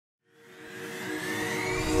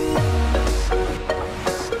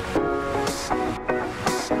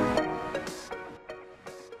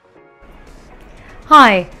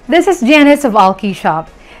Hi, this is Janice of Allkeyshop.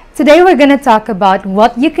 Today we're going to talk about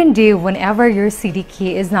what you can do whenever your CD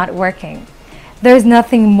key is not working. There's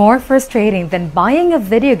nothing more frustrating than buying a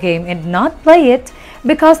video game and not play it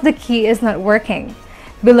because the key is not working.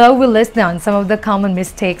 Below we list down some of the common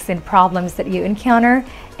mistakes and problems that you encounter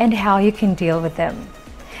and how you can deal with them.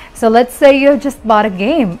 So let's say you just bought a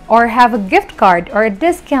game or have a gift card or a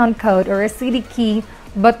discount code or a CD key,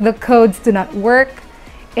 but the codes do not work.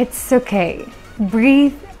 It's okay.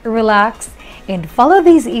 Breathe, relax, and follow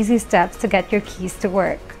these easy steps to get your keys to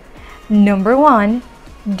work. Number 1,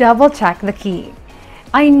 double check the key.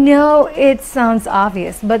 I know it sounds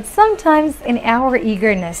obvious, but sometimes in our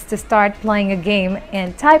eagerness to start playing a game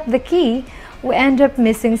and type the key, we end up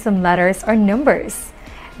missing some letters or numbers.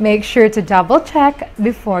 Make sure to double check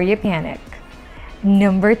before you panic.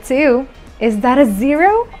 Number 2, is that a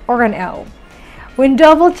 0 or an O? When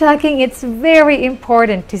double checking, it's very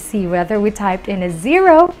important to see whether we typed in a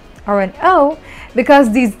 0 or an O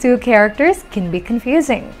because these two characters can be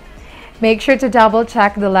confusing. Make sure to double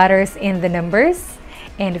check the letters and the numbers,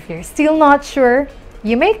 and if you're still not sure,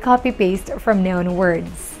 you may copy-paste from known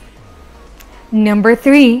words. Number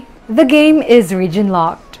 3, the game is region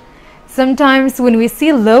locked. Sometimes when we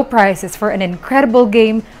see low prices for an incredible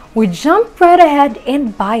game, we jump right ahead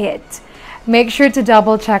and buy it. Make sure to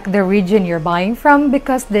double check the region you're buying from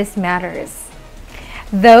because this matters.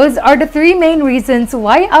 Those are the 3 main reasons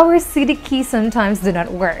why our CD keys sometimes do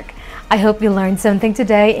not work. I hope you learned something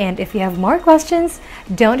today, and if you have more questions,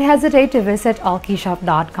 don't hesitate to visit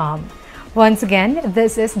allkeyshop.com. Once again,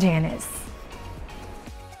 this is Janice.